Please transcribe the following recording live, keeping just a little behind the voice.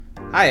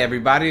Hi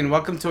everybody and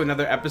welcome to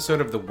another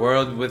episode of The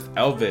World with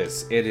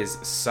Elvis. It is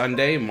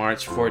Sunday,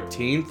 March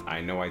 14th.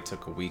 I know I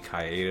took a week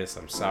hiatus.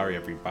 I'm sorry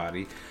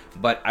everybody.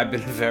 But I've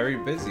been very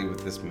busy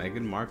with this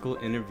Meghan Markle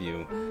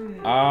interview.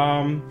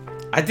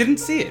 I didn't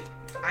see it.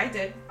 I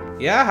did.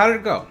 Yeah? How did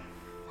it go?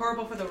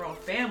 Horrible for the royal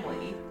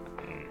family.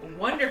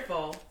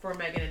 Wonderful for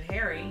Meghan and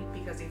Harry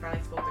because they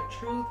finally spoke their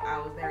truth. I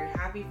was very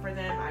happy for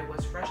them. I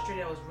was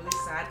frustrated. I was really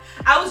sad.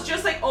 I was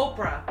just like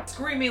Oprah,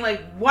 screaming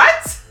like,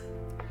 what?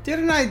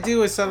 Didn't I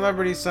do a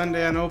Celebrity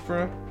Sunday on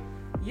Oprah?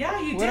 Yeah,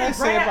 you What did. did I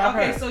say about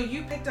her? Okay, so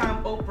you picked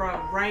on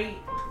Oprah right,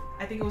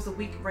 I think it was a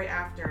week right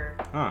after.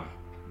 Huh.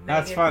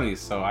 That's Meghan- funny.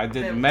 So I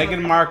did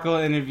Meghan Markle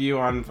interview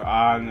on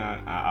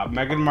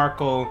Meghan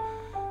Markle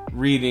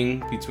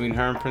reading between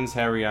her and Prince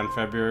Harry on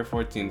February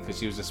 14th because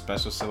she was a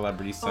special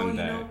Celebrity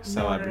Sunday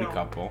celebrity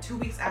couple. 2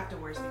 weeks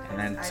afterwards. And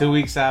then 2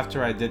 weeks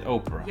after I did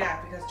Oprah.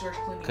 Yeah, because George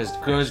Clooney. Because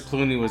George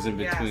Clooney was in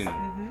between them.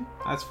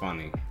 Mm-hmm. That's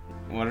funny.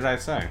 What did I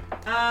say?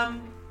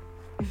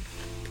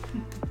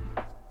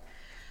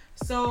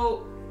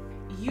 So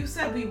you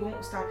said we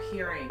won't stop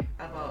hearing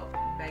about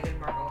Meghan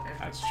Markle and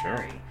That's Prince true.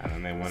 Harry. And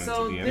then they went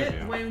So into the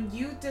interview. when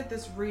you did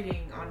this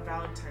reading on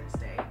Valentine's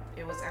Day,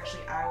 it was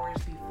actually hours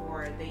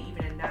before they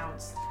even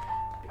announced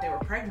they were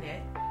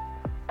pregnant,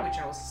 which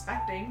I was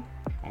suspecting.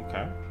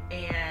 Okay.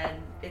 And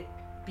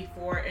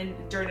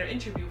during the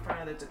interview, we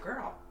found out it's a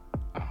girl.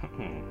 All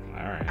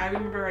right. I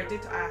remember I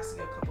did ask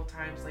you a couple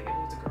times, like, if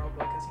it was a girl,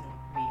 because, you know,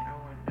 me, I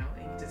want to know.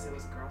 And you just said it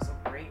was a girl, so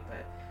great.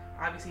 But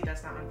obviously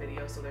that's not on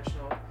video, so there's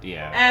no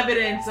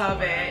evidence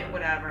of it,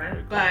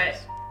 whatever. But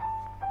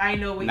I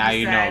know what now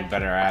you said. Now you know,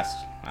 better ask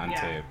on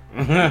tape.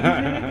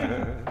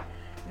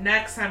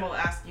 Next time I'll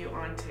ask you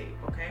on tape,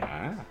 okay?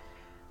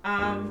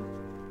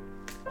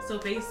 So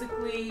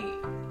basically,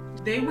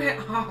 they went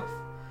off.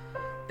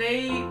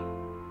 They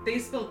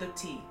spilled the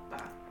tea,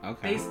 Bob.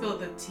 Okay. They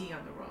spilled the tea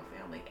on the royal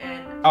family.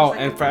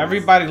 And for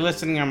everybody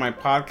listening on my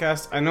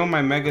podcast, I know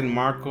my Meghan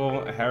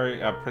Markle,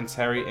 Prince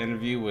Harry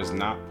interview was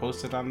not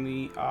posted on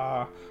the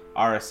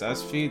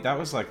RSS feed. That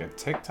was like a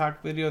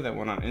TikTok video that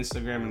went on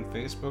Instagram and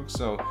Facebook.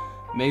 So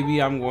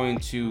maybe I'm going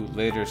to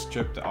later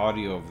strip the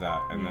audio of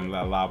that and then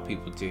allow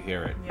people to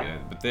hear it. Yeah.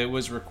 But it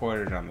was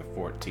recorded on the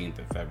 14th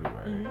of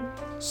February.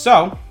 Mm-hmm.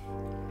 So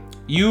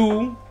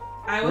you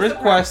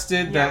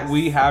requested that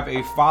we have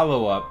a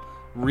follow-up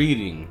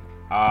reading.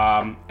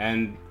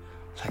 And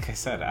like I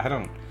said,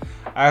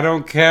 I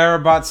don't care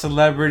about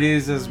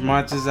celebrities as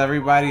much as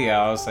everybody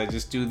else. I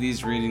just do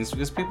these readings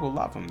because people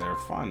love them. They're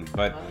fun.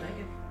 But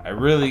I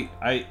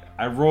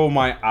roll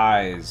my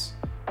eyes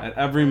at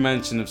every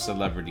mention of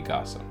celebrity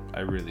gossip. I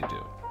really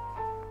do.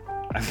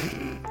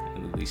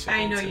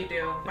 I know you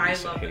do. I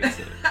love it.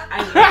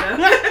 I love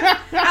them.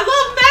 I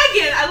love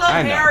Meghan. I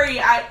love Harry.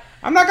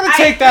 I'm not going to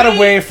take that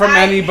away from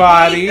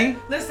anybody.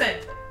 Listen.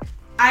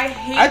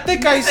 I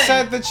think I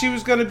said that she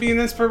was going to be an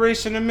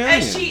inspiration to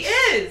millions. And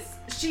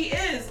she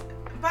is.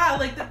 But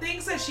like the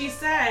things that she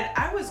said,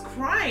 I was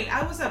crying.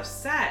 I was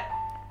upset.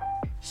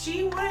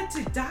 She wanted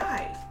to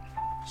die.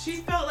 She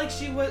felt like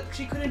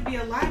she couldn't be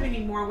alive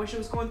anymore when she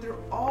was going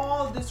through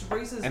all this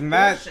racist and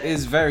that bullshit.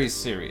 is very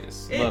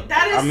serious.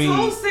 That is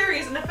so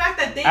serious. And the fact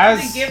that they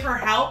didn't give her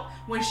help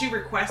when she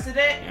requested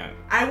it,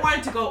 I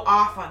wanted to go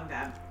off on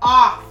them.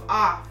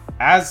 Off.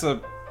 As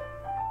a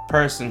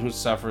person who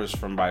suffers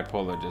from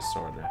bipolar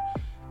disorder,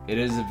 it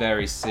is a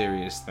very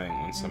serious thing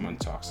when someone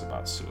talks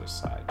about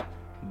suicide.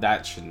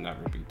 That should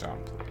never be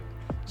downplayed.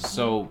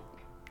 So,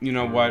 you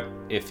know what?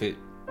 If it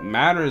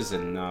matters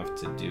enough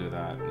to do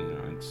that, you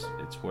know,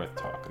 it's worth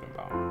talking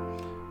about.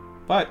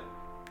 But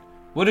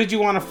what did you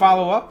want to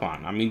follow up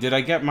on? I mean, did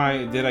I get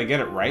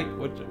it right?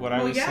 What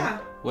I was saying?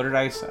 What did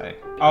I say?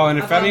 Oh, and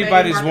if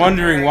anybody's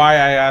wondering why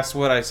I asked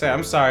what I said,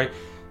 I'm sorry.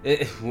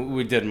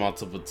 We did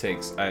multiple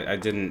takes. I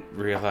didn't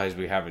realize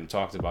we haven't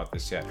talked about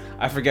this yet.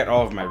 I forget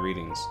all of my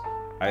readings.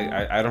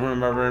 I don't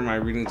remember in my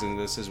readings, and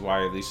this is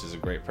why Alicia's a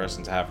great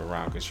person to have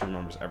around because she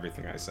remembers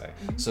everything I say.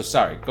 Mm-hmm. So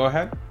sorry. Go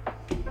ahead.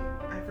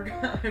 I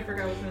forgot what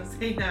I was going to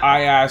say now.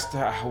 I asked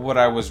what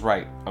I was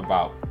right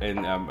about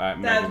in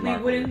that we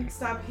wouldn't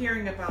stop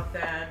hearing about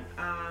them.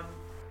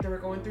 They were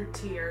going through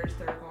tears.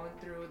 They were going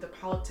through the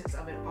politics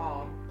of it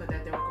all, but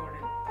that they were going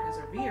to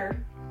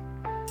persevere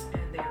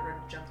and they were going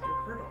to jump through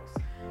hurdles.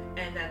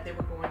 And that they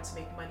were going to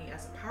make money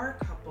as a power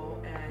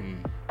couple,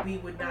 and we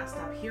would not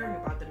stop hearing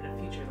about them in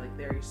the future, like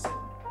very soon.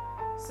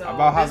 So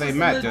about how they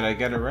met, did I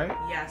get it right?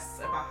 Yes,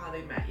 about how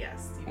they met.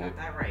 Yes, you got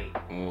that right.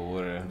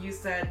 You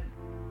said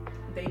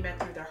they met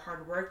through their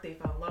hard work. They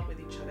fell in love with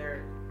each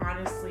other,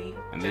 honestly.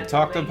 And they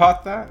talked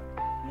about that.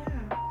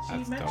 Yeah,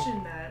 she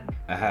mentioned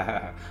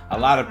that. A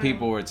lot of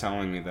people were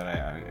telling me that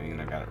I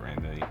got it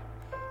right. They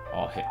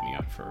all hit me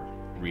up for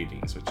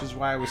readings, which is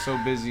why I was so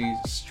busy,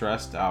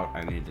 stressed out.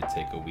 I needed to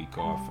take a week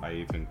off. I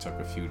even took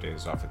a few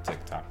days off of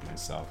TikTok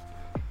myself.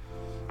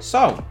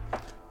 So,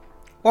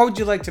 what would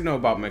you like to know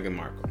about Meghan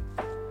Markle?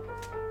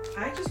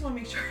 I just want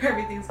to make sure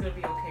everything's going to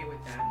be okay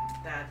with them.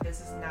 That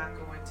this is not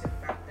going to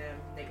affect them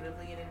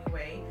negatively in any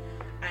way.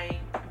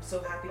 I'm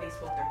so happy they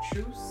spoke their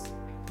truths.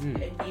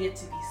 It needed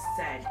to be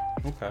said.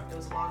 Okay. It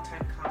was a long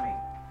time coming.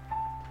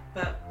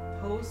 But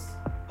post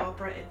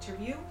Oprah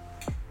interview,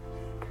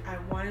 I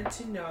wanted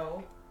to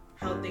know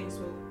how things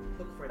will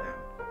look for them.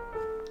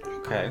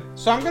 Okay,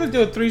 so I'm gonna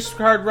do a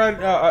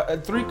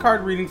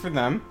three-card reading for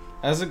them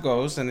as it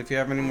goes, and if you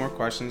have any more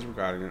questions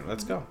regarding it,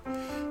 let's go.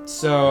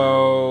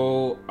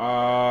 So,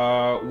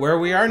 where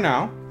we are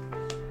now,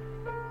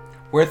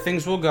 where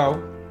things will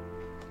go,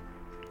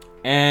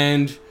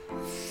 and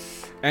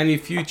any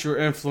future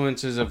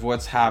influences of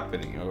what's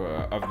happening,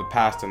 of the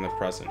past and the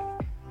present.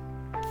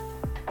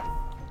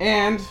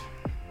 And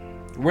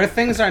where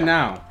things are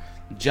now,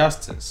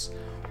 justice.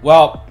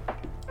 Well,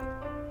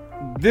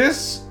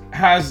 this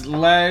has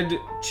led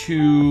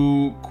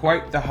to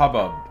quite the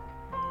hubbub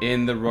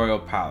in the royal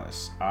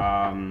palace.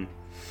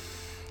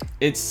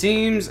 It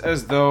seems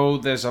as though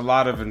there's a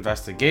lot of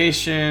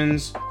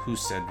investigations, who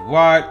said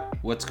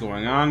what's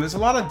going on. There's a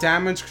lot of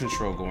damage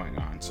control going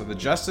on. So the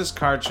justice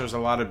card shows a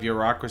lot of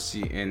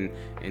bureaucracy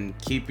in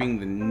keeping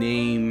the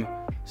name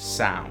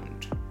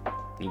sound.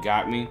 You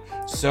got me?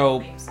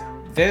 So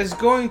there's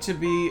going to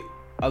be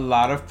a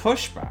lot of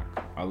pushback.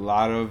 A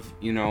lot of,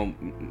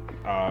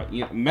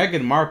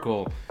 Meghan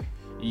Markle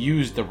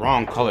used the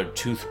wrong colored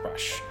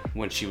toothbrush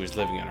when she was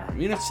living in her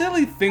home.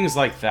 Silly things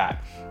like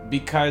that.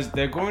 Because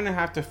they're going to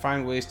have to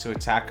find ways to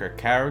attack her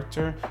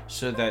character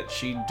so that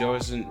she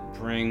doesn't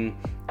bring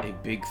a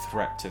big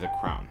threat to the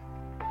crown.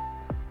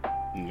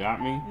 You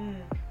got me?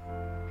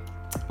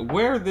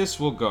 Where this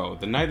will go,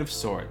 the Knight of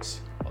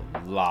Swords, a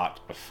lot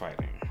of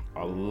fighting.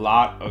 A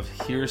lot of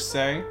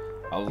hearsay.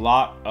 A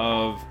lot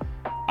of,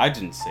 I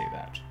didn't say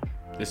that.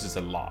 This is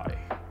a lie.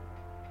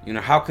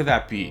 How could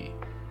that be?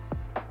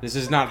 This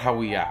is not how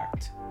we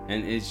act.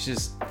 And it's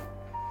just...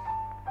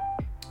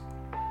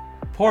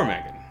 Poor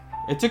Meghan.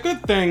 It's a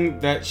good thing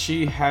that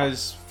she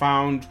has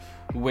found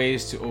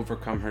ways to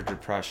overcome her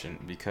depression,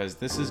 because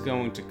this is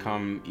going to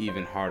come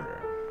even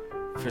harder.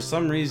 For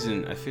some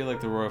reason, I feel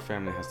like the royal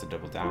family has to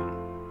double down.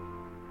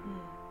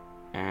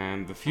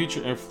 And the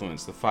future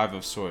influence, the Five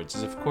of Swords,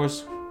 is of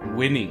course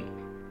winning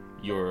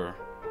your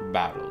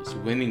battles,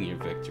 winning your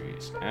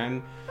victories,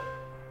 and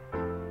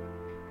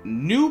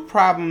new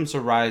problems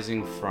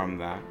arising from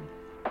that.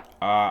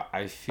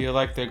 I feel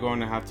like they're going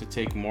to have to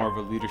take more of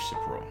a leadership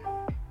role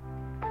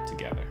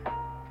together.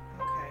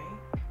 Okay.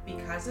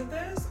 Because of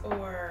this,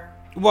 or?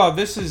 Well,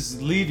 this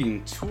is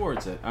leading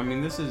towards it. I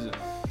mean, this is,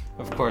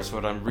 of course,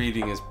 what I'm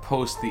reading is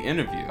post the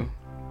interview.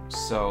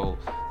 So,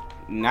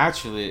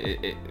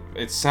 naturally,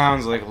 it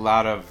sounds like a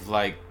lot of,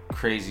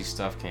 crazy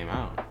stuff came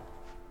out.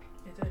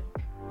 It did. It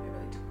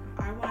really did.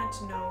 I wanted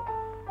to know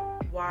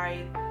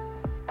why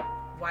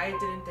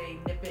didn't they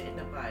nip it in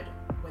the bud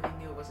when they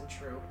knew it wasn't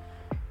true?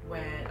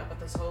 About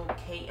this whole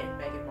Kate and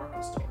Meghan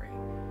Markle story.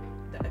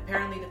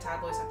 Apparently the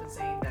tabloids have been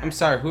saying that. I'm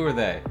sorry, who are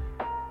they?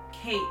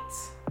 Kate,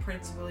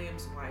 Prince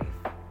William's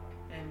wife,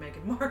 and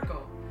Meghan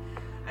Markle.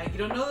 You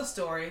don't know the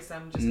story, so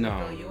I'm just going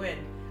to fill you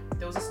in.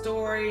 There was a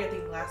story, I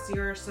think last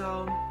year or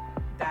so,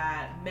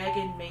 that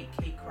Meghan made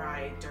Kate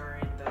cry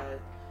during the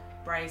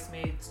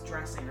bridesmaids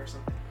dressing or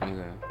something.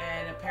 Okay.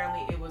 And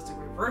apparently it was the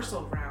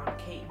reversal round.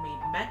 Kate made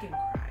Meghan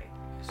cry.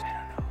 I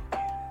don't know who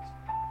Kate is.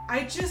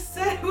 I just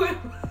said who it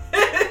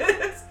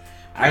was.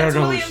 I don't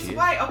know William's who she is.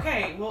 wife.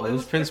 Okay, well, it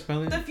was Prince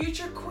William? the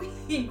future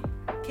queen,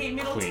 Kate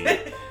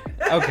Middleton.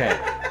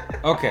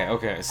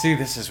 Okay. See,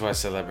 this is why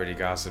celebrity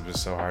gossip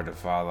is so hard to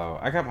follow.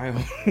 I got my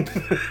own.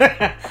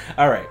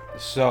 All right.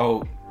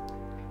 So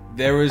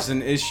there was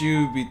an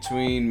issue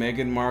between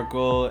Meghan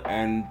Markle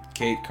and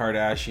Kate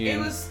Kardashian. It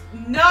was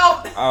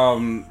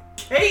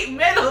Kate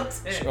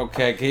Middleton.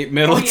 Okay, Kate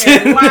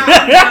Middleton.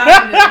 Oh,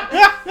 yeah,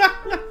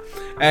 wow.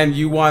 And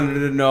you wanted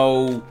to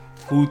know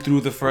who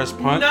threw the first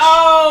punch?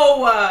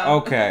 No.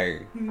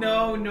 Okay.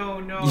 No.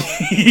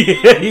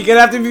 Yeah, you're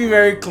gonna have to be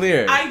very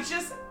clear.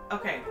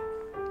 Okay.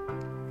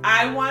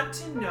 I want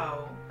to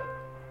know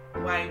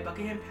why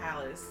Buckingham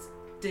Palace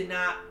did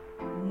not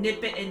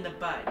nip it in the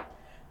bud.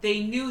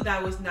 They knew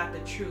that was not the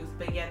truth,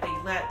 but yet they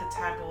let the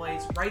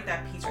tabloids write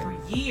that piece for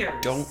years.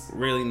 Don't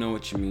really know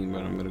what you mean,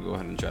 but I'm gonna go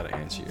ahead and try to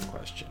answer your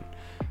question.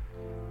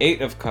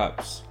 8 of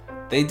Cups.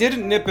 They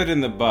didn't nip it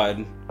in the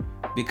bud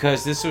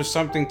because this was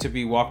something to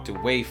be walked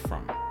away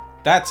from.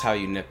 That's how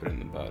you nip it in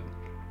the bud.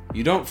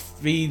 You don't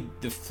feed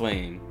the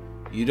flame.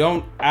 You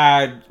don't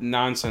add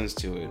nonsense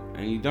to it.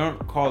 And you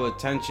don't call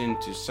attention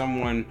to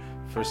someone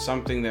for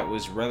something that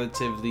was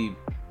relatively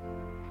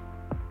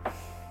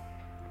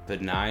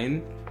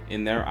benign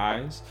in their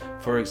eyes.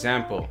 For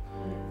example,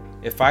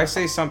 if I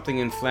say something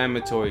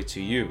inflammatory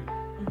to you,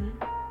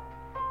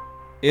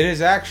 it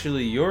is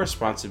actually your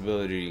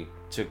responsibility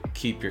to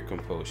keep your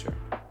composure.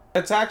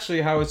 That's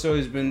actually how it's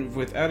always been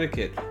with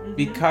etiquette.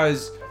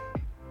 Because,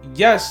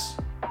 yes,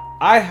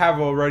 I have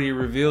already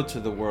revealed to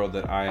the world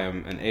that I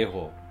am an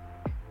a-hole.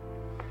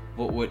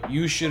 But what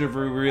you should have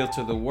revealed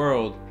to the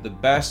world, the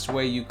best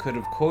way you could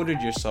have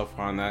quoted yourself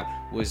on that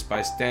was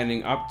by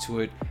standing up to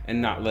it and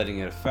not letting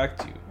it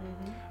affect you.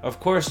 Of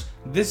course,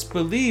 this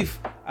belief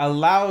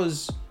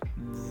allows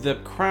the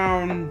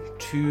crown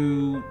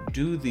to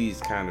do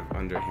these kind of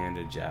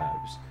underhanded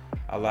jabs.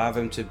 allow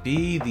them to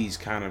be these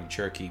kind of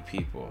jerky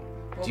people.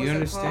 What Do you was it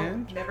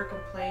understand? called? Never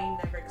complain,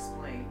 never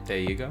explain. There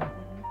you go.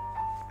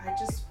 I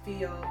just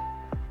feel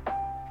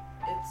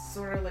it's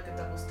sort of like a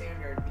double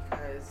standard,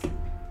 because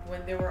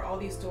when there were all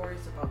these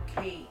stories about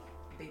Kate,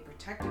 they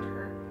protected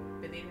her,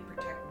 but they didn't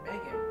protect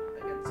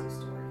Meghan against those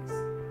stories.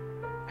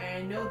 And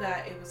I know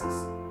that it was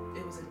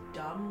a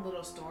dumb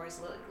little story,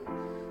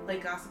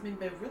 like gossiping,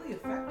 but it really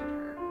affected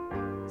her.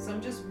 So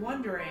I'm just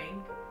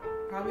wondering,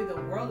 probably the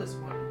world is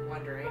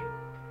wondering,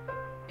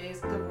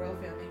 is the royal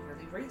family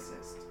really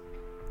racist?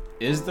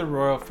 Is the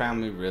royal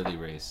family really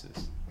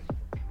racist?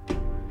 The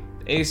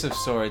Ace of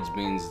Swords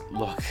means,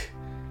 look,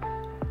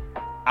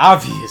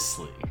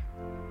 obviously.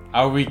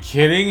 Are we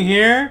kidding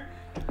here?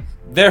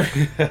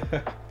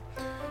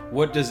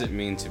 What does it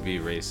mean to be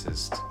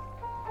racist?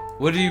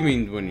 What do you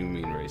mean when you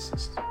mean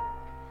racist?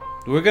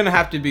 We're going to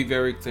have to be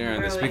very clear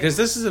on this, because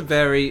this is a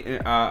very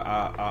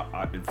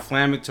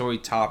inflammatory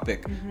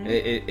topic.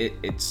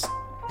 It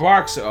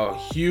sparks a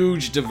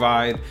huge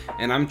divide,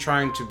 and I'm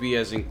trying to be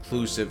as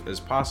inclusive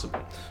as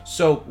possible.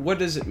 So, what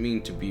does it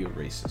mean to be a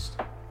racist?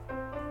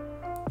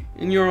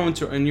 In your own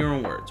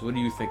words, what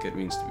do you think it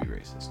means to be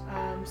racist?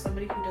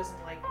 Somebody who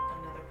doesn't like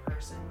another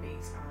person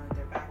based on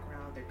their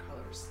background, their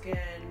color of skin,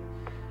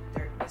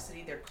 their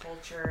ethnicity, their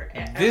culture.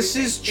 This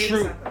is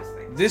true.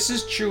 This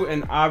is true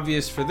and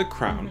obvious for the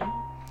crown,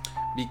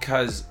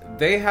 because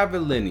they have a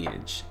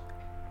lineage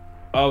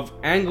of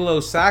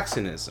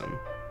Anglo-Saxonism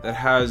that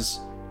has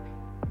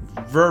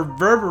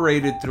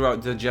reverberated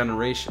throughout the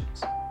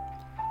generations.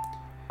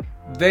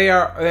 They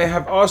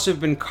have also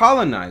been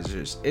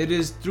colonizers. It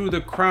is through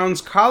the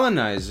crown's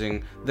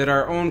colonizing that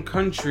our own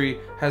country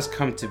has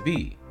come to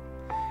be.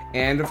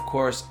 And of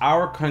course,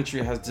 our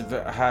country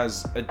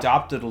has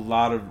adopted a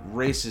lot of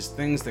racist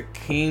things that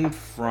came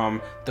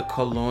from the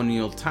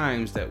colonial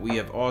times that we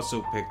have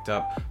also picked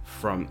up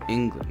from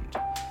England.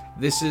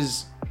 This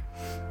is,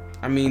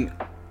 I mean,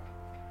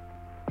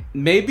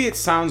 maybe it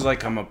sounds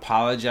like I'm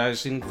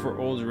apologizing for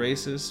old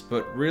racists,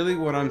 but really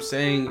what I'm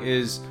saying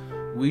is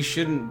we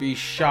shouldn't be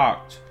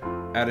shocked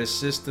at a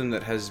system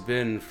that has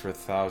been for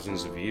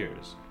thousands of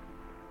years.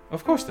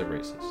 Of course they're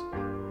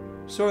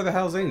racist. So are the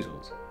Hells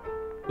Angels.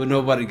 But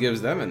nobody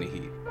gives them any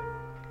heat.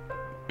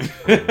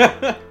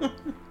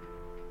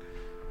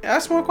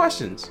 Ask more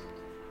questions.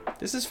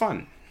 This is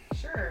fun.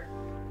 Sure.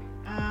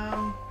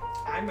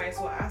 I might as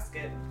well ask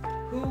it.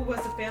 Who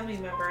was the family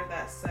member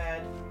that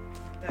said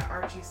that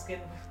Archie's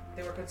skin,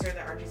 they were concerned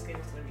that Archie's skin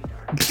was going to be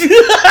dark?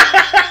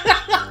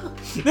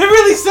 They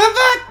really said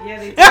that? Yeah,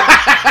 they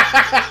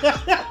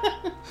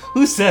did.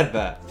 Who said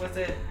that? Was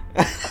it?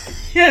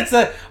 Yeah, it's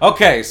a,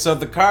 okay, so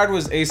the card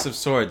was Ace of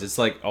Swords. It's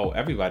like, oh,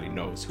 everybody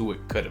knows who it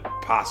could have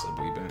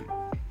possibly been.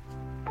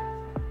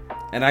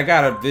 And I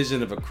got a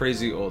vision of a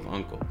crazy old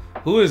uncle.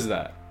 Who is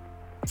that?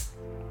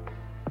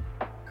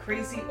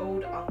 Crazy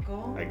old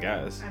uncle? I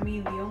guess. I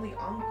mean, the only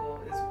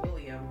uncle is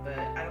William, but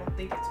I don't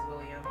think it's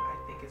William. I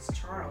think it's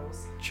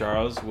Charles.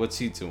 Charles? What's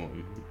he to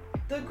him?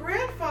 The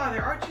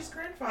grandfather, Archie's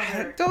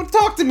grandfather. Don't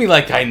talk to me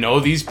like I know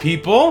these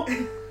people.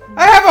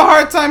 I have a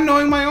hard time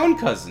knowing my own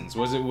cousins.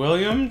 Was it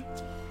William?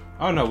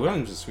 Oh no,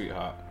 William's a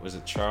sweetheart. Was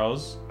it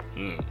Charles?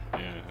 Yeah.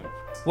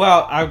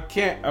 Well, I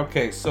can't.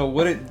 Okay, so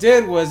what it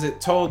did was it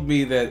told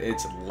me that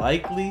it's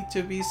likely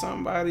to be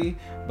somebody,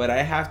 but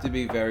I have to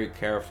be very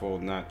careful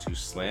not to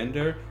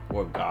slander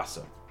or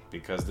gossip,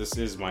 because this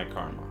is my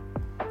karma.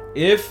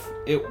 If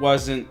it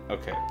wasn't,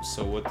 okay,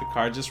 so what the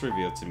card just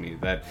revealed to me,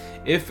 that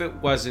if it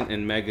wasn't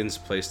in Meghan's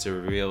place to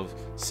reveal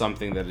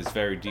something that is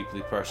very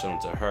deeply personal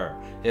to her,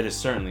 it is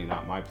certainly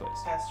not my place.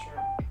 That's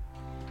true.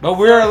 But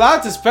we're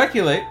allowed to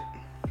speculate.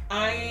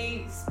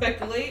 I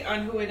speculate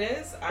on who it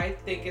is. I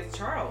think it's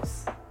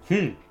Charles.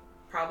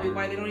 Probably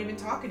why they don't even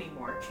talk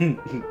anymore.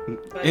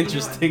 But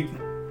interesting.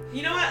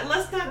 You know what?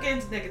 Let's not get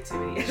into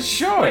negativity.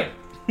 Sure.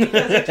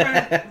 Because they're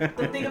trying to,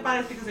 the thing about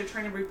it is because they're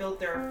trying to rebuild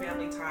their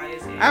family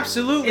ties. And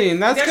absolutely,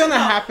 and that's going to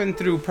happen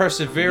through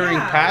persevering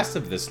past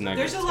of this negativity.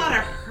 There's a lot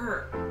of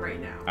hurt right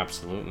now.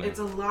 Absolutely. It's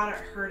a lot of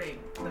hurting.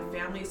 The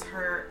family's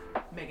hurt.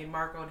 Meghan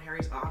Markle and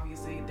Harry's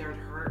obviously, they're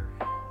hurt.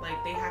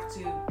 Like, they have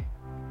to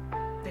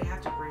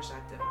bridge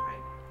that divide.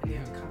 And they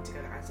have to come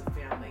together as a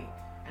family.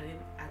 And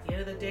at the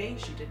end of the day,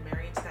 she did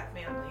marry into that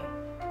family.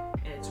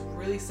 And it's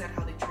really sad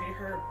how they treated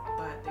her,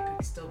 but there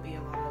could still be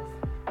a lot of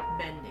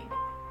mending.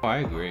 Oh, I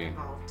agree.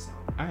 Involved, so.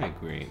 I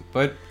agree.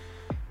 But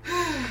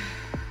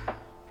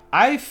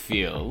I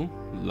feel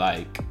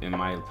like in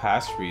my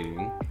past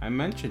reading, I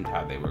mentioned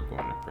how they were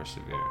going to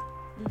persevere.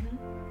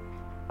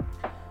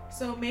 Mm-hmm.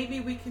 So maybe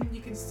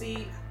you can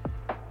see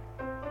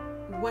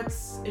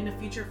what's in the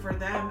future for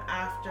them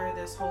after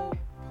this whole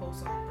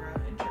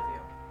post-opera interview.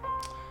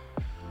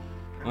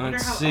 I wonder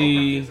how Oprah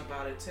feels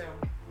about it too.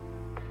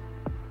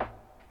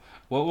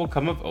 What will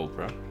come of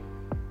Oprah?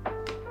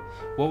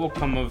 What will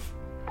come of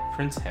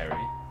Prince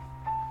Harry?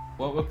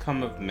 What will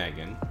come of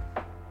Meghan?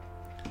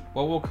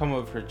 What will come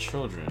of her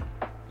children?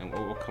 And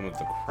what will come of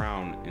the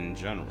crown in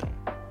general?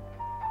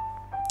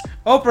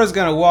 Oprah's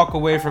gonna walk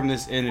away from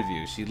this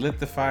interview. She lit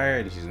the fire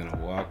and she's gonna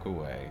walk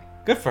away.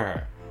 Good for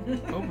her.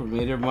 Oprah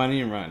made her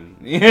money and run.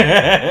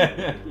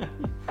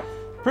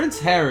 Prince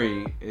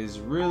Harry is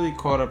really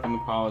caught up in the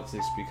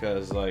politics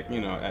because, like, you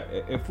know,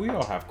 if we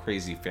all have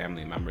crazy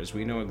family members,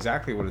 we know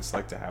exactly what it's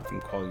like to have them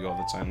call you all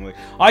the time. Like,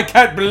 I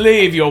can't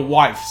believe your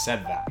wife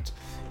said that.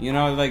 You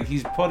know, like,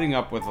 he's putting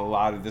up with a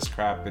lot of this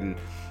crap, and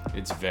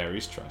it's very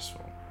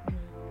stressful.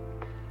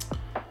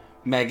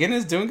 Meghan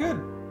is doing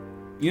good.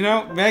 You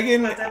know,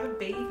 Meghan... Let's have a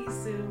baby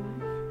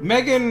soon.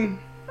 Meghan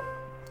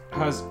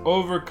has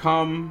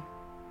overcome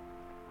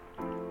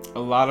a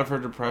lot of her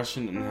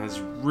depression and has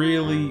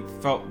really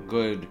felt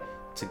good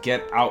to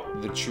get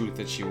out the truth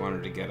that she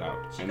wanted to get out.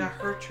 She got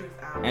her truth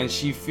out. And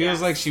she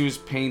feels like she was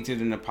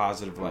painted in a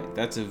positive light.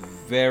 That's a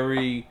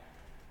very,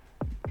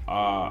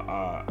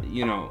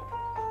 you know,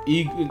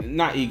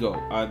 not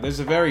ego. There's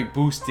a very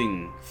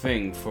boosting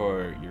thing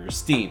for your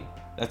esteem.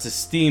 That's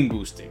esteem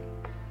boosting.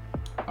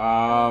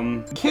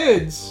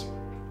 Kids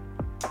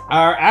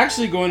are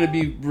actually going to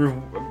be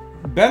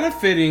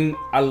benefiting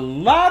a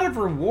lot of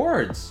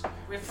rewards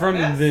from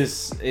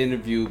this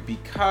interview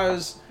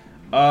because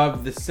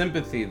of the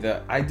sympathy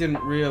that I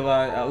didn't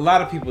realize. A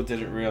lot of people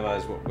didn't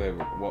realize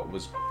what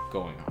was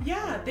going on.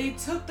 Yeah, they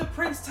took the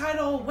prince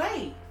title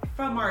away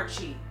from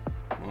Archie.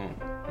 Oh,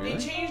 really? They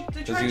changed.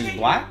 Because he was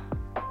black.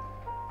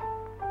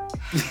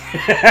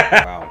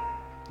 Wow.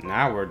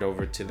 Now we're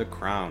over to the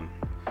crown.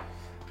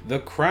 The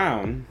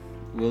crown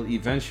will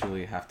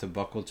eventually have to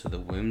buckle to the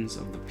whims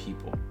of the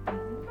people.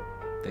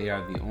 They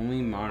are the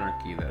only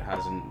monarchy that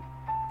hasn't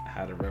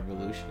had a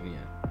revolution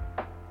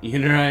yet. You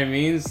know what I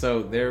mean?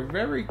 So they're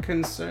very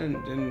concerned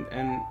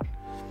and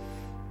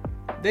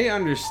they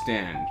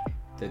understand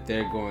that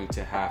they're going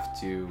to have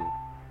to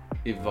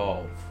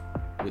evolve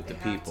with the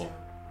people.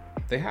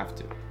 They have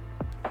to.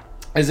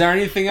 Is there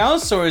anything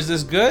else, or is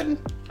this good?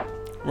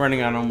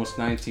 Running on almost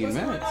 19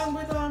 minutes. What's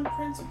going on with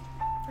Prince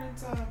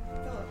Philip?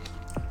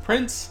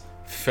 Prince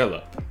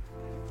Philip.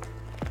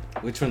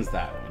 Which one's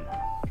that one?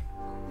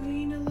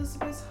 Queen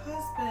Elizabeth's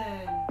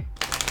husband.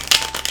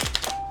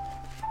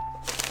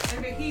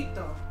 El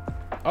viejito.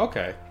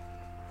 Okay.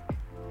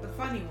 The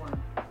funny one.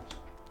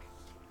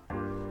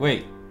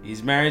 Wait,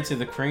 he's married to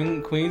the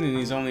queen and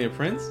he's only a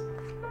prince?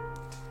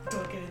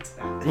 Don't get into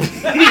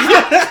that.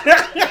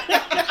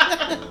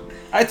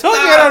 I told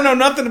you I don't know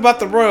nothing about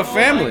the royal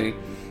family.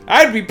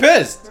 I'd be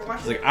pissed.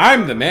 It's like,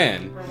 I'm the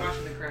man. We're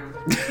watching The Crown.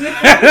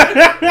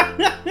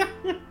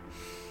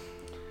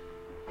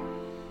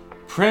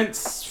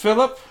 Prince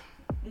Philip,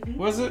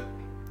 was it?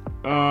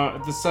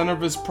 At the center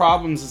of his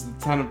problems is the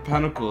Ten of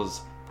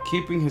Pentacles,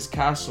 keeping his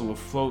castle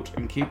afloat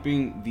and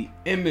keeping the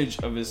image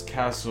of his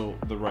castle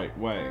the right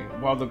way.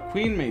 While the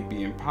Queen may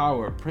be in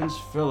power, Prince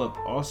Philip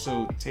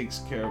also takes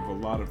care of a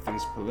lot of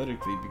things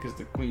politically because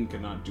the Queen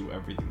cannot do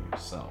everything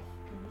herself.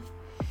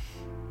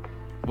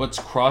 What's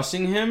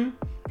crossing him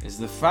is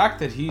the fact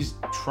that he's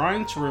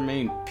trying to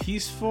remain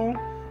peaceful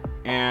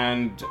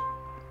and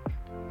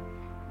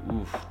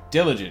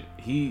diligent.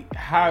 He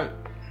had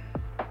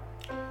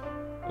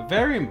a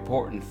very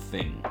important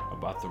thing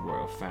about the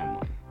royal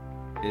family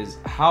is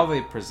how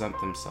they present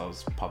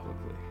themselves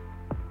publicly.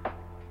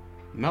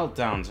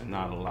 Meltdowns are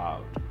not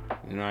allowed.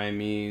 You know what I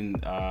mean?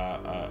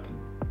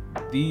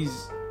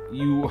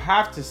 You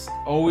have to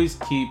always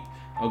keep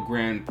a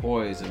grand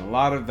poise, and a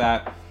lot of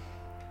that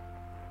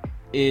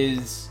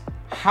is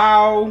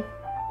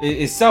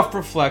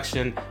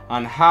self-reflection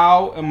on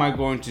how am I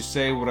going to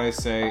say what I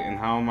say and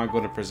how am I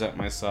going to present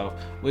myself,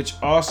 which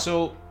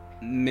also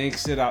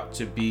makes it out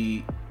to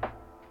be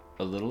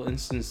a little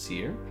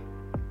insincere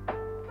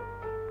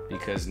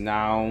because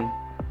now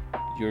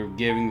you're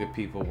giving the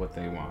people what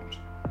they want.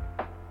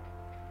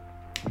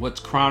 What's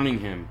crowning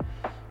him,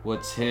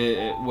 what's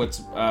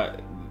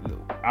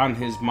on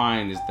his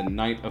mind is the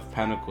Knight of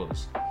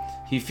Pentacles.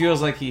 He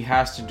feels like he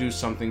has to do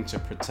something to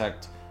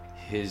protect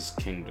his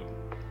kingdom.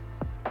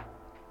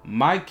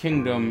 My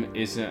kingdom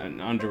is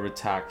under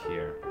attack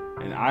here,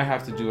 and I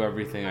have to do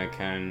everything I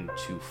can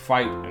to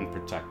fight and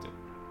protect it.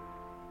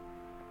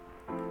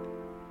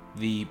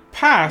 The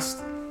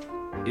past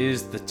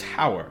is the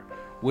Tower,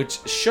 which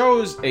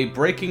shows a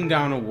breaking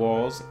down of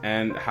walls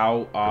and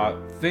how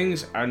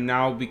things are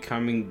now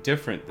becoming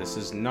different. This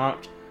is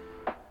not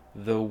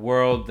the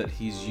world that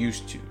he's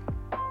used to,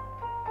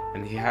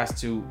 and he has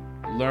to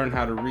learn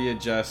how to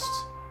readjust.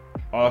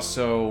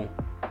 Also,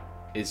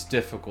 it's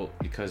difficult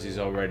because he's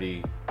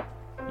already,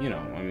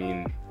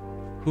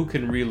 who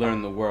can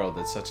relearn the world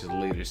at such a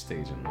later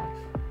stage in life?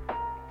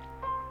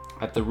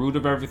 At the root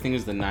of everything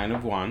is the Nine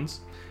of Wands,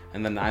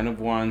 and the Nine of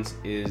Wands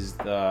is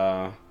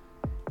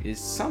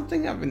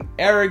something of an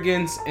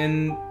arrogance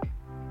in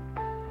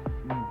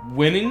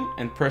winning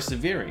and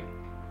persevering.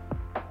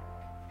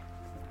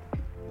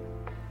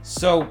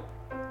 So,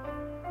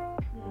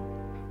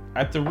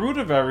 at the root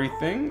of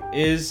everything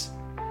is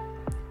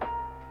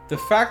the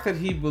fact that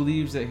he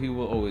believes that he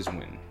will always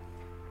win.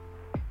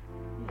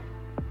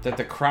 That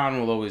the crown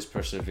will always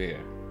persevere.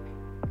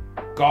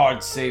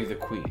 God save the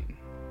Queen.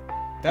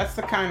 That's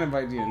the kind of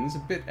idea, and it's a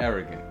bit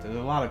arrogant. There's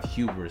a lot of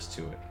hubris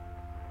to it.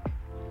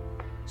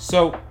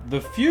 So,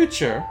 the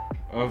future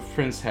of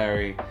Prince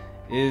Harry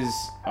is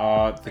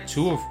the Prince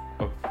two of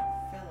Philip.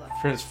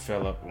 Prince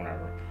Philip,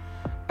 whatever.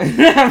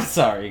 I'm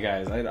sorry,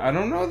 guys. I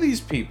don't know these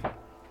people.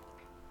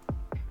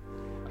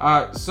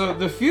 So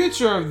the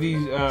future of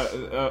these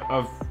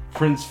of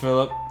Prince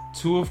Philip,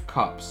 Two of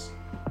Cups.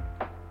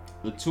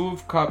 The Two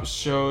of Cups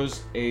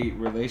shows a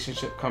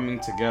relationship coming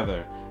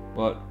together,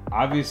 but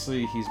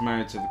obviously he's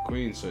married to the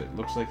Queen, so it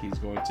looks like he's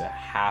going to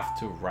have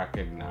to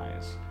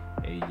recognize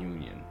a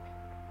union.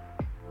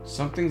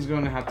 Something's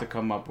going to have to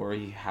come up where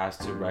he has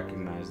to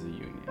recognize the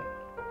union.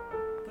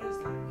 What does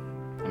that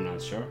mean? I'm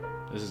not sure.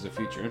 This is a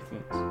future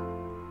influence.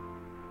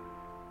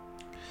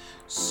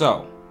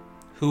 So,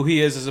 who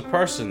he is as a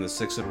person, the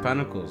Six of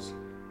Pentacles.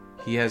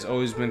 He has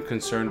always been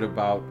concerned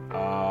about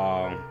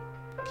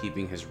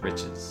keeping his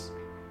riches,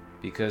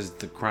 because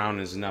the crown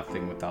is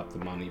nothing without the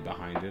money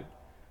behind it,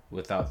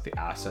 without the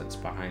assets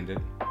behind it,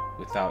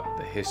 without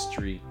the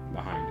history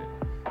behind it.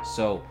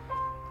 So,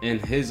 in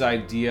his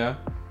idea,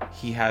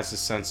 he has a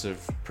sense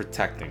of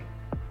protecting.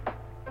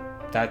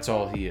 That's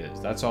all he is.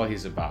 That's all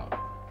he's about.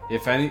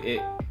 If any,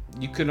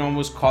 you could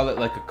almost call it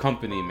like a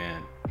company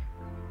man.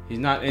 He's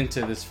not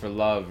into this for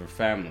love or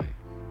family.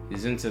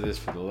 He's into this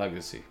for the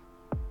legacy.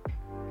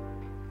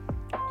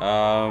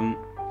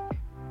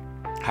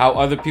 How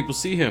other people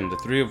see him, the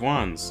Three of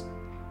Wands.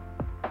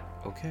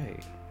 Okay.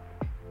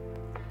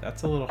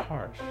 That's a little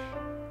harsh.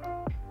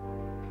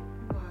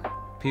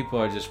 What? People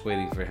are just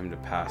waiting for him to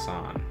pass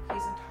on.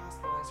 He's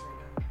hospitalized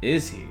right now.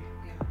 Is he?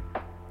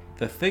 Yeah.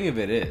 The thing of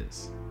it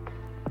is,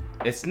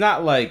 it's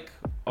not like,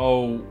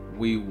 oh,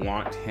 we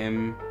want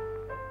him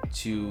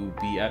to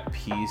be at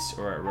peace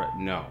or at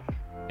no.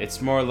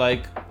 It's more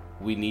like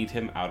we need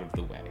him out of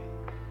the way.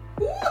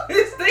 Who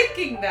is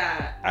thinking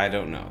that? I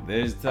don't know.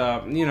 There's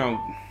the,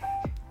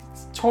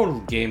 it's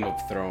total Game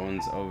of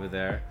Thrones over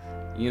there.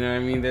 You know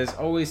what I mean? There's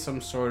always some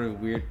sort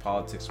of weird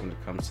politics when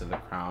it comes to the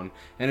crown.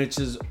 And it's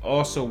just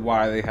also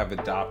why they have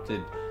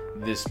adopted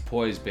this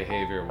poised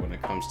behavior when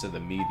it comes to the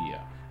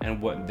media.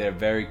 And what they're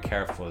very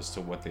careful as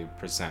to what they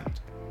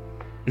present.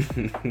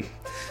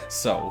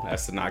 So,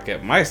 as to not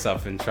get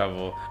myself in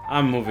trouble,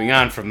 I'm moving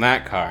on from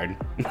that card.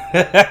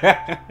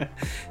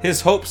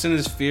 His hopes and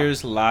his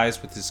fears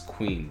lies with his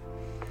queen.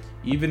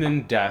 Even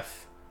in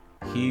death,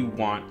 he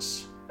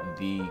wants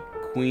the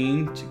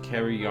queen to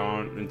carry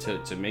on and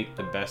to make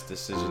the best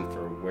decision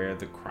for where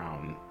the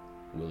crown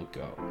will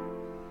go.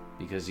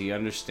 Because he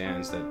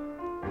understands that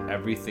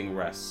everything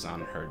rests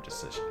on her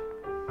decision.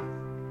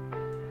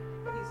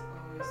 He's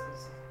always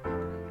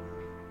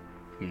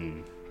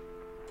been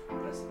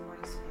What a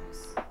supportive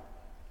spouse.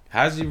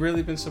 Has he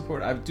really been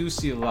supported? I do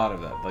see a lot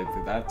of that. Like,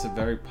 that's a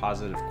very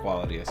positive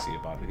quality I see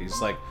about it.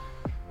 He's like,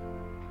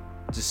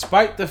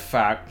 despite the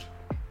fact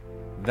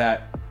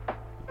that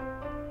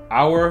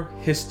our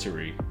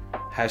history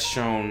has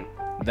shown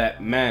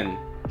that men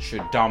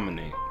should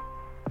dominate,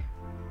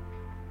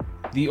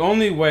 the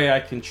only way I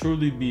can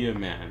truly be a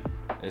man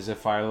is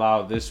if I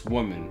allow this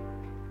woman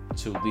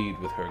to lead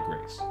with her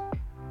grace.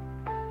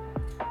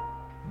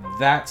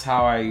 That's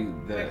how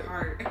My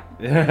heart.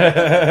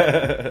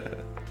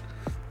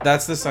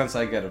 That's the sense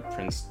I get of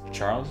Prince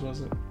Charles,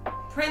 was it?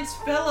 Prince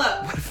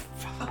Philip.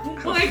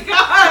 Oh my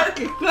God.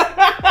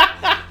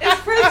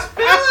 It's Prince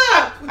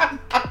Philip.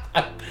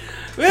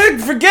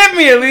 Forgive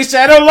me, Alicia.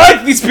 I don't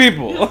like these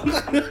people.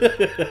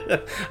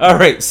 All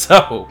right,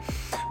 so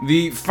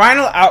the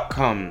final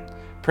outcome: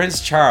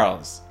 Prince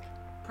Charles,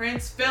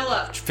 Prince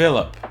Philip.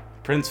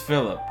 Prince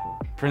Philip.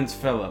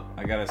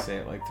 I gotta say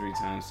it like 3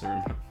 times to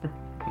remember.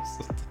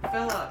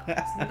 Philip.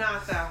 It's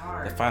not that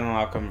hard. The final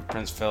outcome of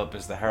Prince Philip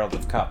is the Herald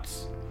of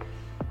Cups.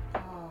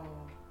 Oh.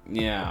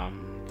 Yeah,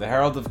 the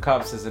Herald of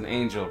Cups is an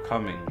angel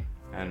coming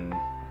and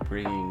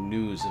bringing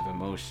news of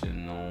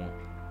emotional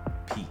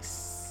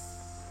peace.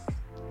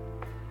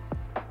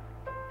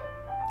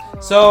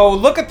 So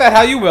look at that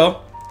how you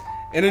will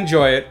and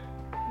enjoy it.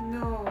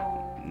 No.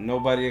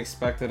 Nobody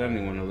expected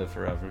anyone to live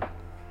forever.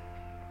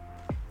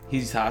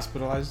 He's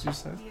hospitalized, you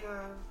said?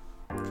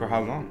 Yeah. For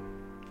how long?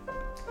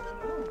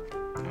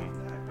 I don't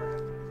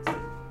know.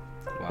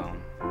 Well,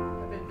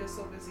 I've been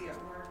so busy at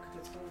work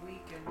this whole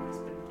week, and he's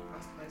been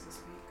hospitalized this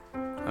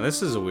week. now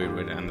this is a weird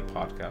way to end the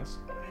podcast.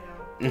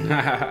 I know.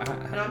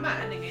 No, I'm not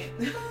ending it.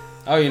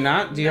 Oh, you're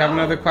not? Do you have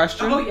another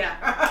question? Oh,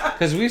 yeah.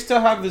 Because we still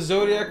have the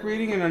Zodiac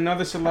reading and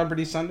another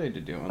Celebrity Sunday to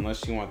do,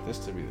 unless you want this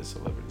to be the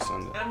Celebrity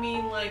Sunday. I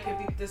mean, like,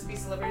 if this be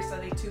Celebrity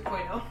Sunday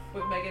 2.0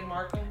 with Meghan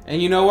Markle. And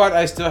you know what?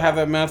 I still have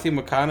that Matthew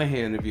McConaughey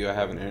interview I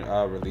haven't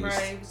released.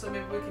 Right, so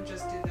maybe we can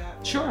just do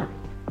that. Sure.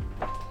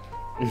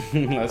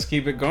 Let's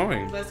keep it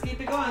going. Let's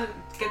keep it going.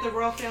 Get the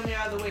royal family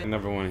out of the way. I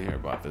never want to hear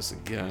about this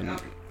again.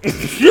 But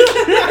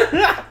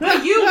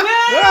you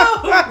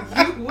will!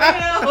 You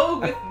will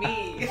with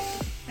me.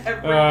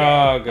 Every day.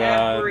 Oh,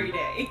 God. Every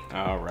day.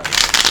 All right.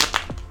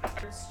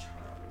 Prince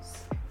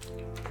Charles.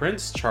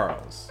 Prince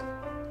Charles.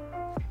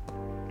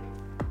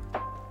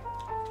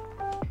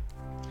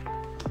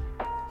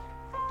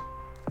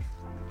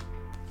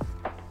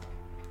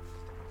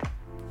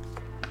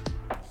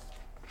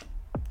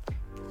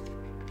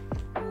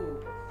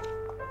 Ooh.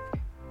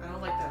 I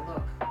don't like that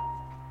look.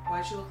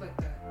 Why'd she look like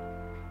that?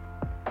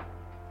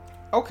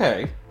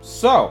 Okay,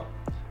 so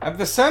at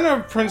the center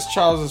of Prince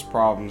Charles's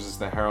problems is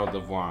the Herald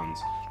of Wands,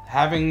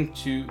 having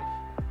to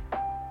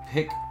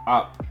pick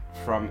up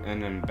from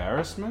an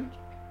embarrassment.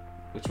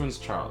 Which one's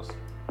Charles?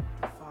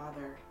 The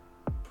father,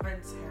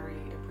 Prince Harry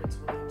and Prince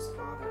William's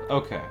father.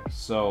 Okay,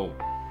 so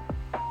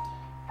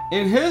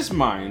in his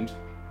mind,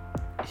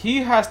 he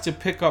has to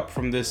pick up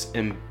from this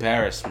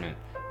embarrassment,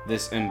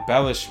 this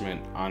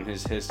embellishment on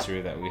his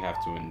history that we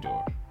have to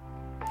endure.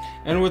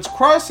 And what's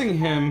crossing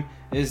him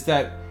is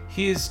that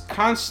he is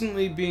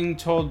constantly being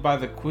told by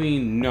the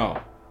Queen, no,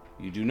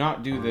 you do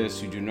not do this,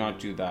 you do not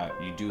do that,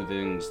 you do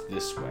things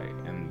this way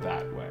and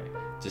that way,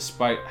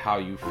 despite how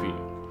you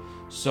feel.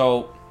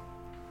 So,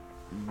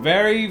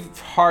 very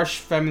harsh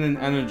feminine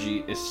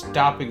energy is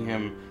stopping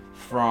him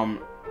from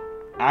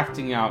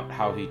acting out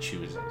how he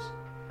chooses.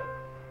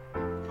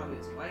 Probably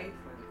his wife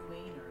or the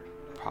Queen or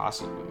whatever.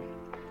 Possibly.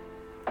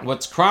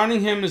 What's crowning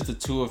him is the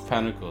Two of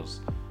Pentacles.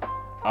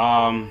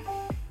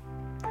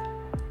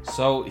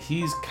 So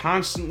he's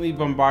constantly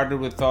bombarded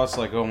with thoughts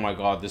like, oh my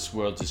god, this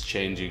world is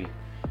changing.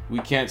 We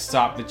can't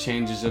stop the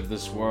changes of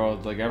this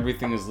world. Like,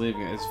 everything is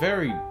leaving. It's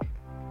very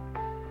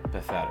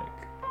pathetic.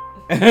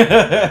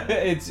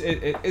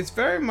 It's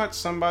very much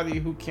somebody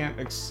who can't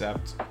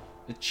accept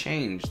the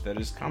change that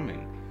is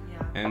coming.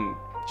 Yeah. And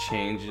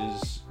change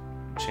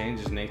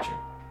is nature.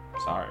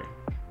 Sorry.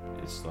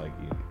 It's like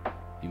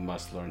you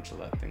must learn to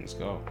let things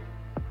go.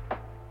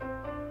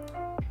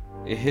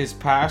 His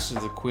past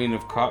is the Queen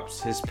of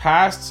Cups. His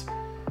past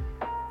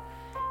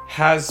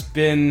has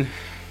been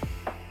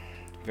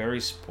very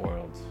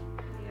spoiled.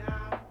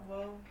 Yeah,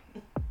 well.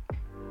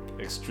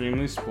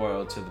 Extremely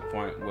spoiled, to the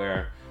point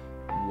where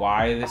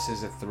why this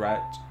is a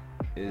threat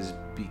is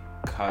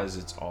because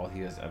it's all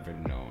he has ever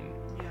known.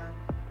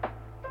 Yeah.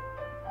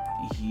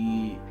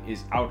 He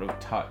is out of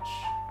touch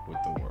with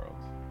the world.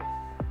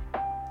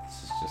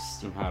 This is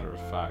just a matter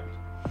of fact.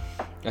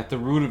 At the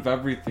root of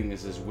everything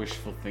is his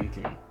wishful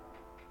thinking.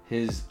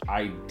 His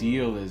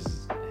ideals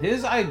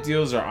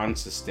are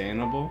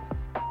unsustainable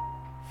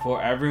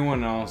for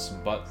everyone else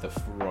but the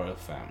royal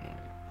family.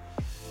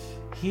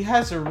 He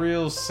has a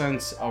real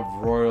sense of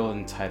royal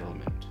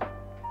entitlement.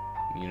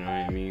 You know what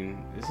I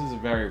mean? This is a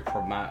very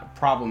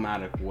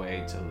problematic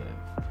way to live.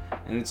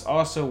 And it's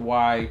also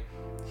why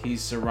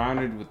he's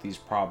surrounded with these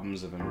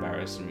problems of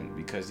embarrassment,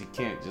 because he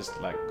can't just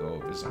let go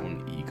of his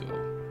own ego.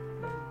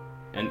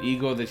 An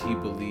ego that he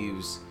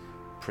believes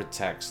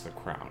protects the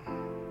crown.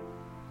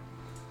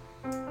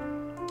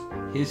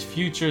 His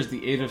future is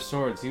the Eight of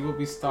Swords. He will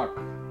be stuck.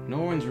 No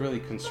one's really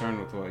concerned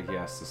with what he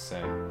has to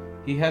say.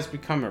 He has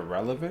become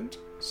irrelevant,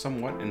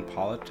 somewhat, in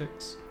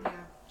politics. Yeah.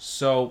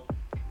 So,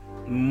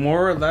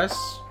 more or less,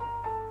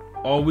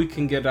 all we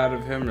can get out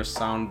of him are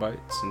sound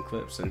bites and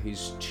clips, and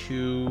he's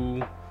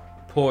too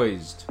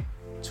poised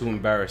to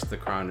embarrass the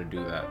crown to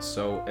do that.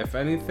 So, if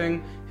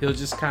anything, he'll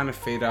just kind of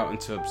fade out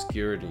into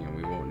obscurity and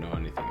we won't know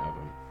anything of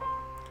him.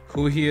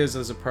 Who he is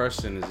as a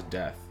person is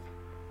death.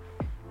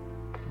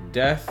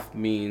 Death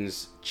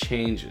means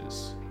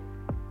changes.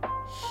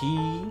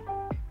 He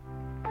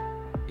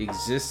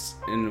exists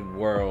in a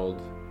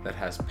world that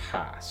has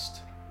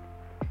passed.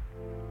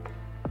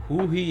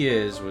 Who he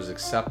is was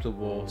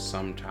acceptable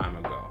some time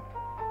ago.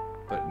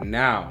 But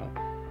now,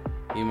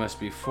 he must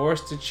be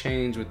forced to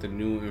change with the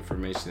new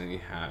information that he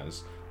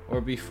has,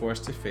 or be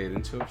forced to fade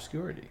into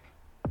obscurity.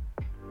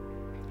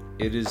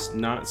 It is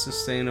not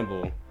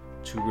sustainable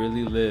to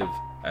really live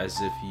as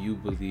if you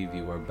believe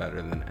you are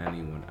better than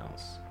anyone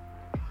else.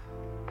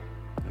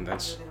 And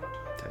that's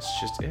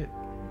just it.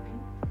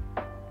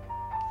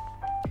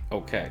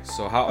 Okay,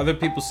 so how other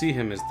people see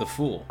him is the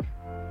fool.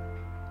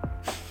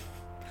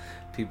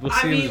 People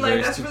see him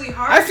like, that's really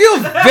hard. I feel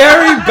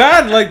very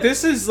bad. Like,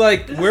 this is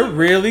like, we're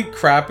really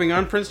crapping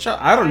on Prince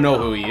Charles. I don't know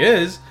who he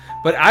is,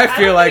 but I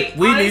feel like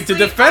we need to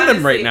defend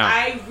him right now.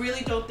 I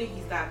really don't think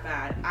he's that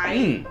bad.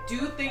 I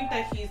do think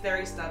that he's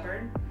very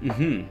stubborn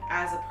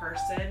as a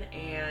person,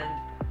 and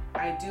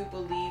I do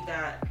believe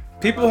that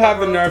people have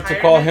the nerve to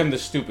call him the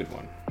stupid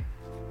one.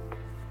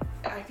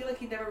 I feel like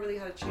he never really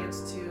had a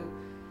chance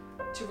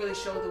to really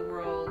show the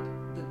world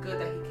the good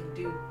that he can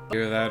do.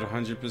 Hear that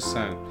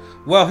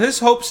 100%. Well, his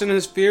hopes and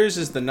his fears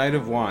is the Knight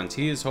of Wands.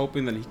 He is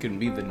hoping that he can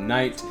be the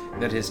knight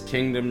that his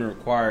kingdom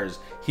requires.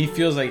 He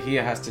feels like he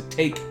has to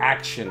take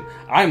action.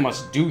 I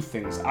must do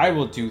things. I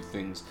will do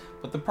things.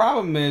 But the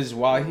problem is,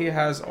 while he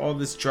has all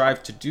this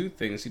drive to do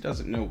things, he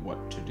doesn't know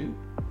what to do.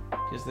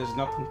 Because there's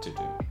nothing to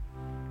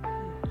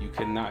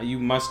do. You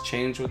must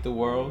change with the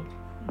world,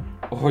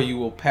 or you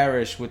will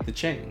perish with the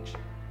change.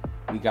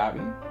 You got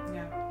me?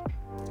 Yeah.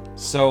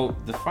 So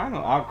the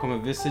final outcome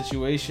of this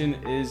situation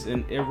is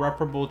an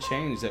irreparable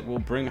change that will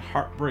bring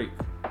heartbreak,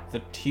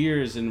 the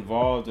tears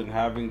involved in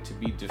having to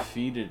be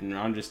defeated and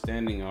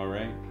understanding, all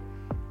right,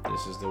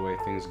 this is the way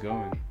things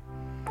going.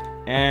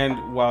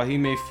 And while he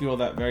may feel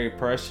that very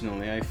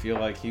personally, I feel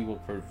like he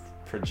will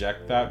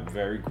project that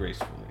very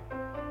gracefully.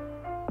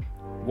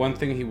 One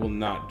thing he will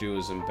not do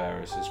is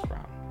embarrass his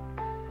crown.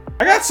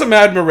 I got some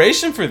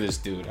admiration for this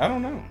dude. I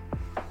don't know.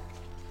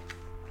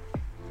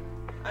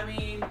 I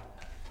mean,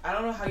 I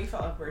don't know how you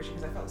felt admiration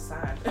because I felt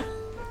sad.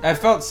 I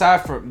felt sad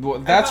for. Well,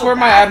 that's felt where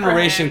my bad for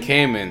admiration him.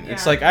 came in. Yeah.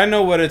 It's like I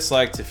know what it's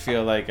like to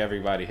feel like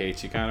everybody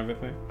hates you, kind of a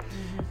thing.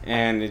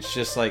 And it's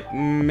just like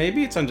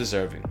maybe it's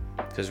undeserving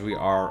because we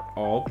are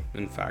all,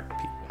 in fact,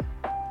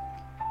 people.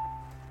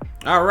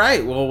 All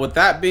right. Well, with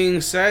that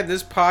being said,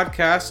 this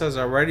podcast has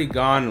already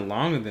gone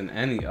longer than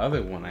any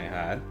other one I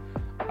had.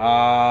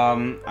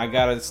 I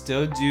gotta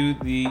still do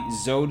the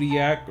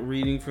Zodiac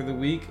reading for the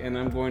week, and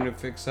I'm going to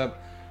fix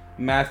up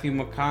Matthew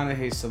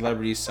McConaughey's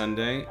Celebrity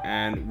Sunday,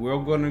 and we're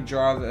going to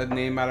draw a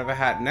name out of a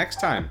hat next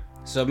time.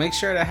 So make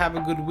sure to have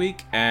a good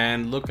week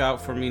and look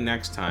out for me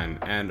next time.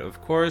 And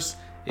of course,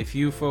 if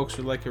you folks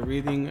would like a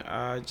reading,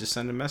 just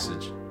send a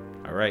message.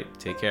 All right,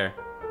 take care.